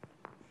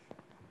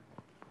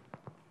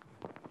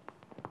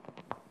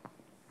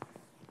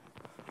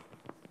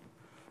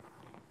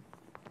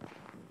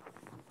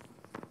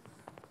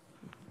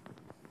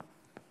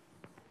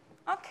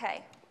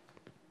 Okay.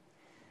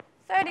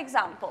 Third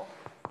example.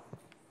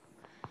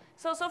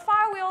 So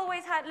far we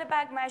always had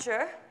Lebesgue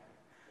measure,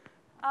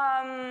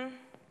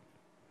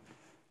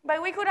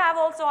 but we could have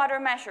also other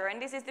measure, and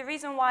this is the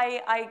reason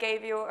why I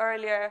gave you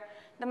earlier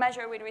the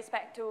measure with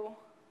respect to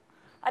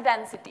a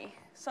density.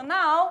 So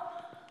now,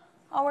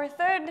 our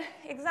third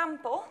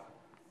example,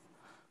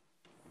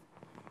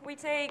 we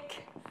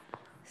take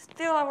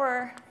still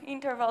our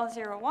interval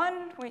 0,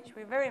 1, which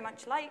we very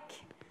much like,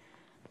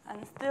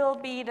 and still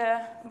be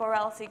the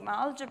Borel sigma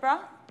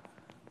algebra.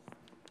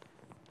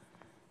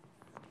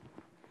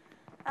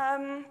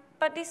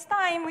 But this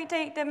time we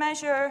take the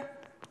measure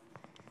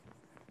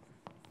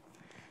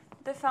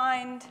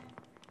defined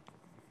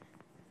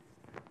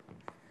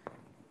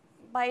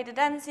by the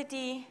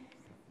density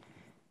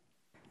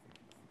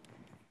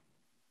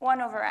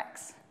 1 over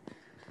x.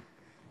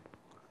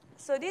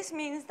 So this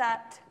means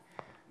that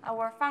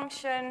our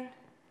function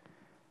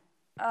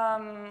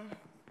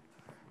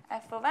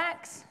f of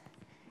x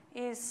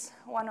is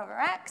 1 over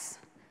x.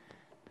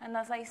 And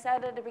as I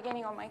said at the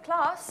beginning of my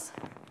class,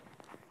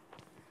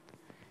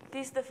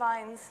 this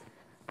defines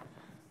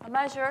a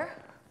measure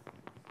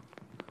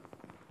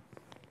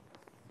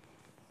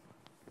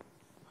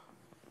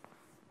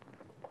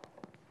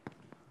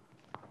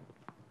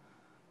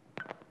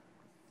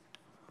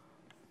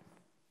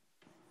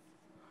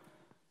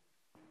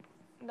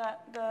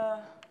that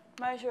the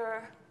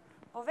measure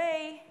of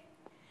A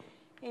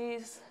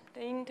is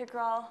the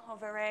integral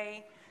of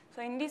array,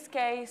 so in this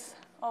case,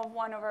 of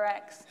 1 over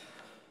x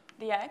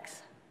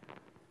dx.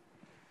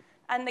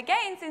 And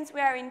again, since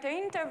we are in the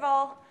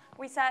interval,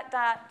 we said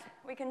that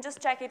we can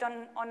just check it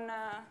on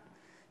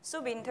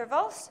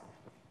subintervals.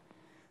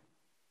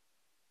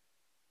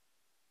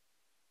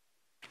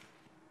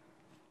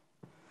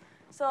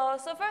 So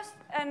first,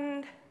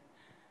 and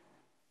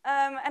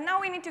now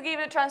we need to give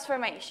the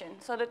transformation.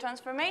 So the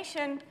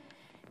transformation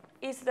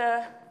is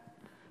the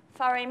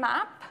Farey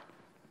map.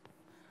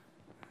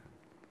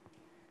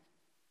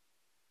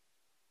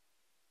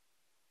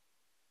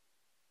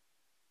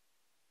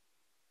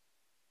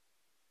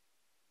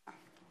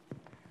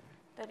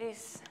 That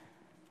is,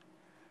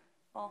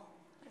 well,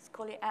 let's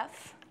call it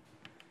F,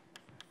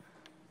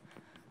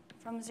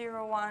 from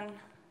 0, 1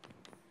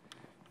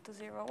 to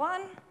 0,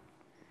 1,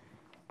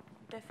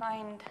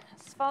 defined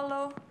as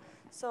follow.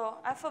 So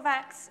f of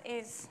x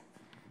is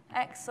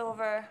x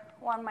over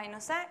 1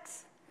 minus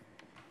x.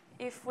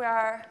 If we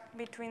are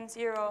between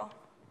 0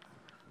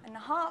 and a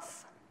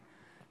half,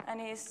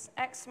 and is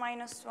x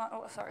minus 1,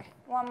 oh, sorry,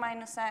 1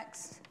 minus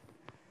x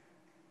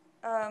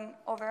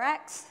over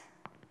x.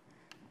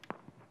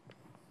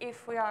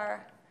 If we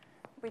are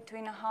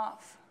between a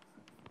half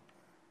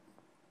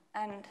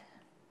and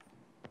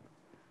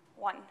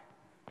 1.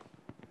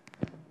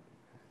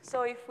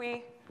 So if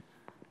we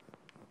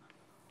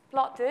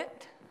plot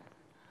it,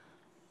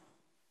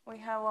 we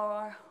have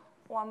our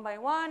 1 by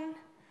 1,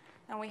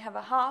 and we have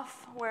a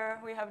half where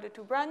we have the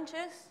two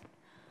branches.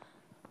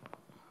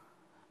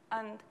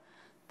 And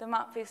the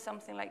map is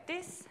something like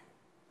this.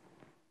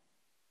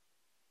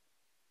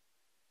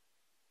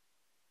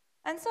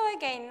 And so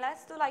again,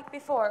 let's do like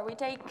before. We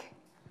take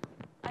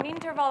an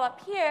interval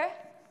up here,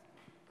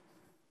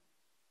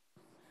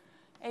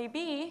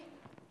 AB.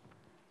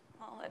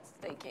 Well, let's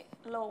take it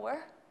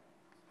lower,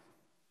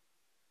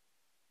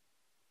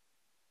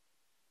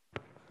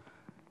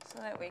 so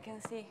that we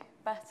can see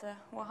better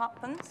what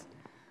happens.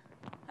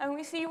 And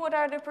we see what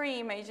are the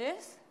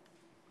pre-images.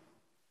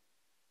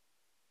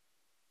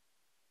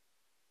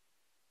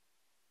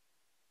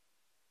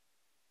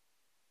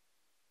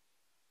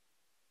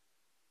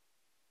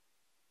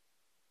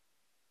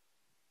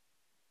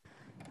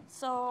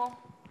 So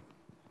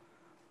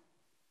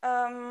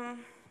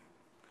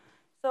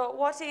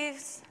what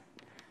is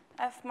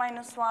f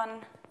minus 1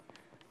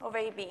 of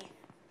AB?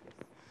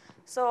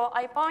 So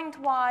I point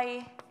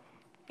y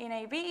in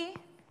AB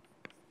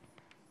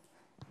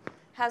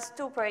has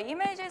two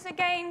pre-images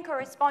again,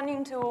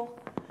 corresponding to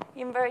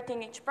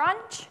inverting each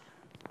branch.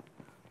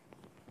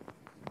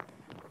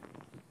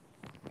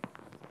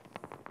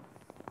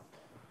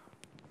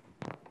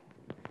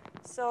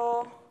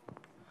 So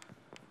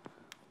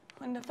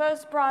in the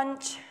first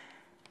branch,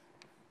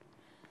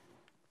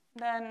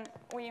 then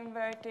we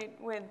invert it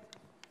with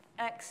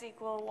x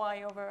equal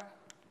y over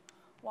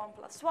 1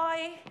 plus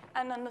y.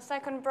 And then the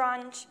second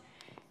branch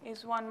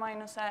is 1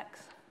 minus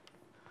x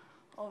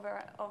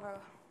over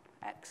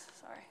x,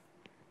 sorry.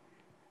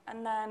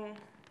 And then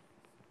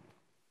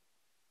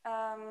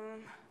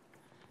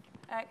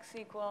x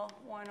equal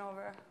 1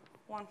 over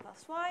 1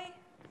 plus y.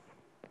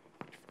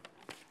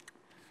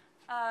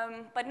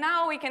 But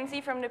now we can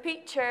see from the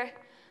picture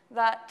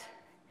that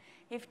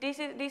if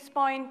this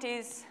point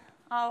is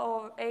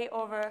a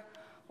over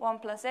 1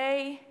 plus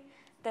a,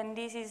 then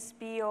this is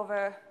b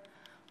over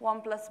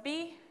 1 plus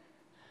b.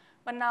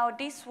 But now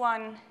this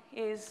one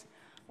is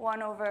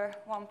 1 over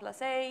 1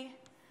 plus a,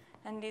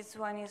 and this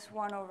one is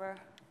 1 over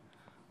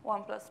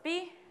 1 plus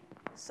b.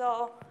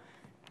 So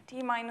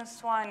t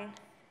minus 1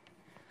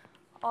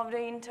 of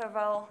the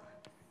interval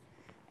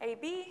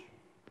AB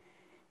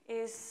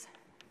is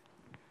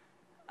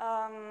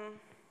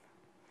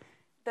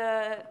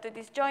the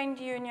disjoint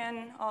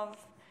union of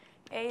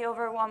a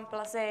over 1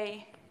 plus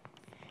a,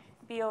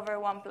 b over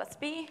 1 plus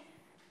b,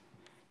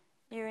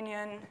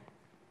 union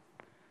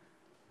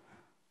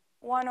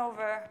 1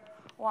 over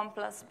 1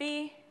 plus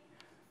b,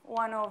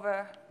 1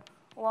 over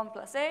 1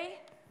 plus a.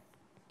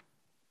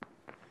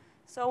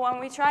 So when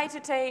we try to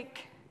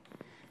take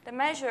the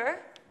measure,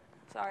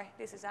 sorry,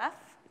 this is f,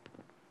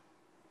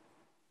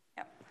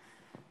 yep,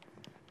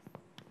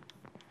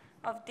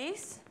 of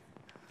this,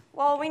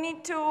 well, we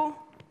need to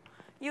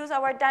use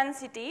our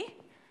density.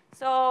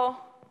 So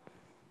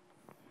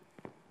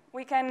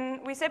we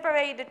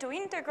separate the two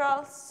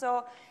integrals.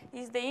 So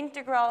is the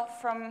integral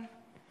from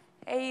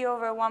a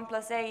over 1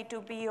 plus a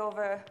to b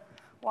over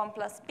 1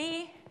 plus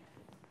b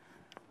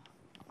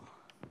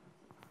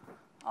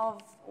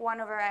of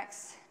 1 over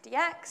x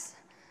dx,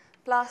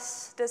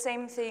 plus the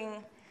same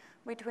thing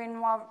between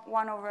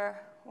 1 over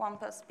 1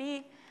 plus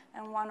b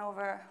and 1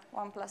 over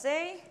 1 plus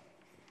a.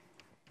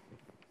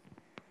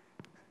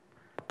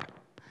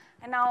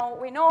 And now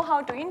we know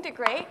how to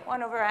integrate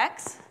 1 over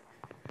x.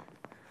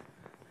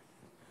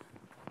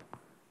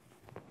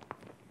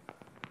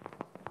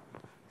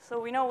 So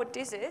we know what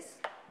this is.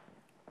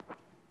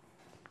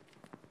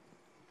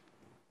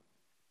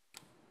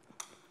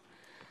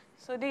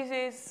 So this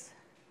is,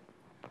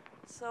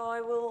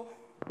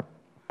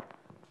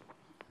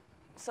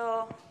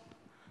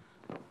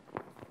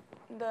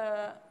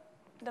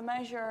 the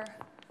measure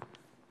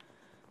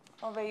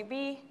of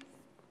AB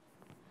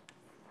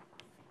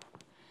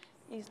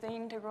is the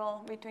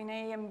integral between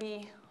a and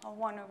b of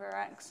 1 over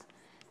x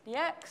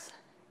dx.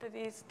 That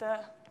is the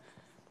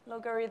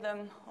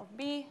logarithm of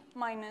b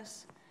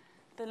minus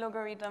the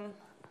logarithm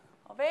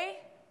of a.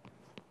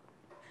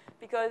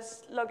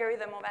 because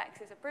logarithm of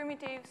x is a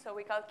primitive, so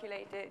we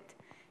calculate it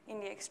in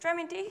the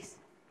extremities.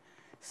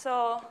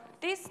 So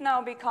this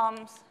now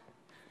becomes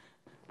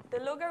the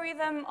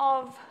logarithm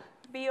of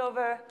b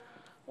over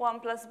 1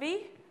 plus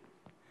b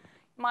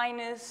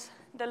minus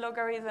the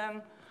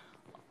logarithm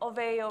of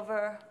a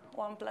over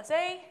 1 plus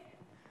a,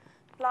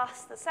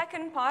 plus the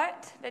second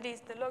part, that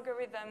is the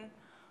logarithm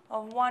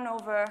of 1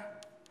 over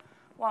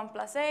 1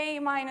 plus a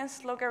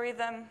minus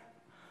logarithm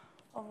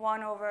of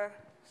 1 over,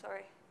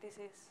 sorry, this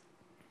is,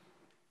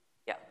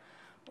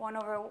 1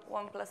 over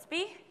 1 plus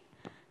b.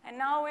 And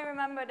now we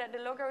remember that the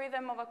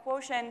logarithm of a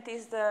quotient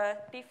is the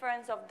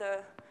difference of the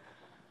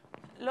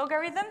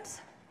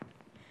logarithms.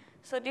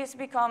 So this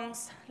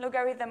becomes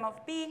logarithm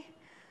of b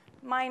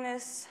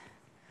minus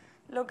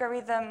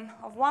logarithm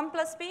of 1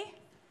 plus b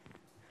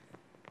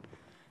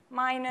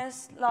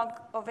minus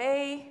log of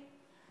a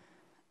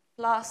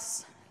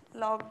plus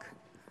log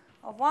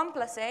of 1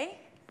 plus a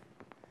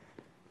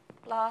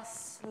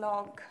plus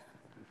log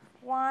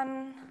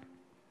 1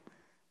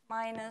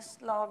 minus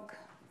log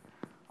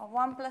of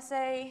 1 plus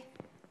a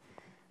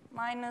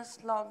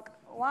minus log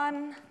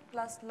 1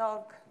 plus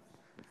log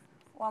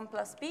 1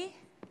 plus b.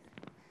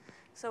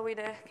 So we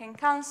can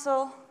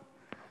cancel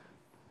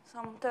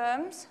some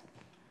terms,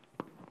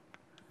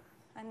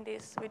 and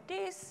this with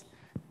this,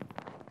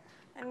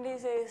 and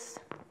this is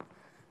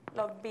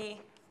log b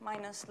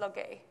minus log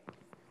a,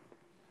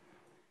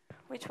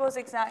 which was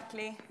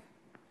exactly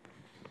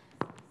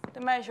the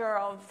measure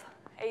of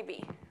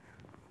AB.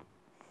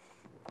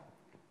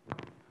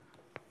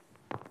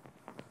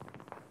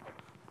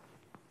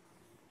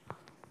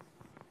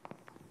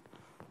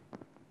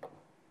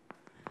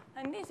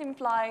 And this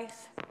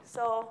implies,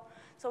 so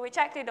we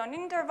checked it on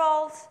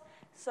intervals.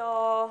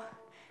 So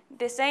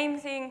the same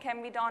thing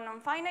can be done on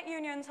finite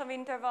unions of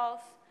intervals.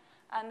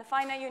 And the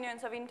finite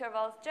unions of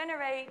intervals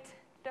generate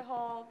the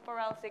whole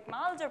Borel sigma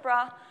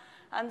algebra.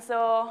 And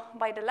so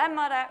by the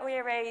lemma that we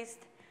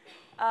raised,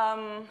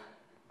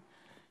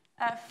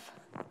 F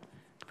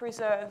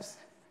preserves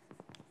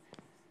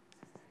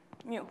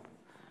mu.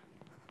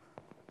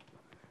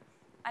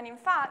 And in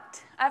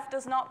fact, F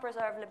does not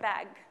preserve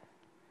Lebesgue.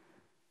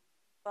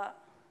 But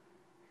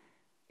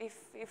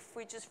if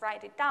we just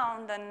write it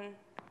down, then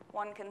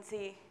one can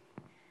see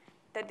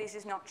that this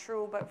is not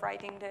true by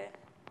writing the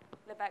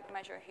Lebesgue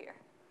measure here.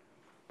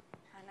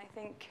 And I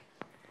think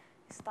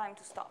it's time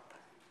to stop.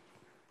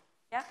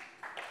 Yeah?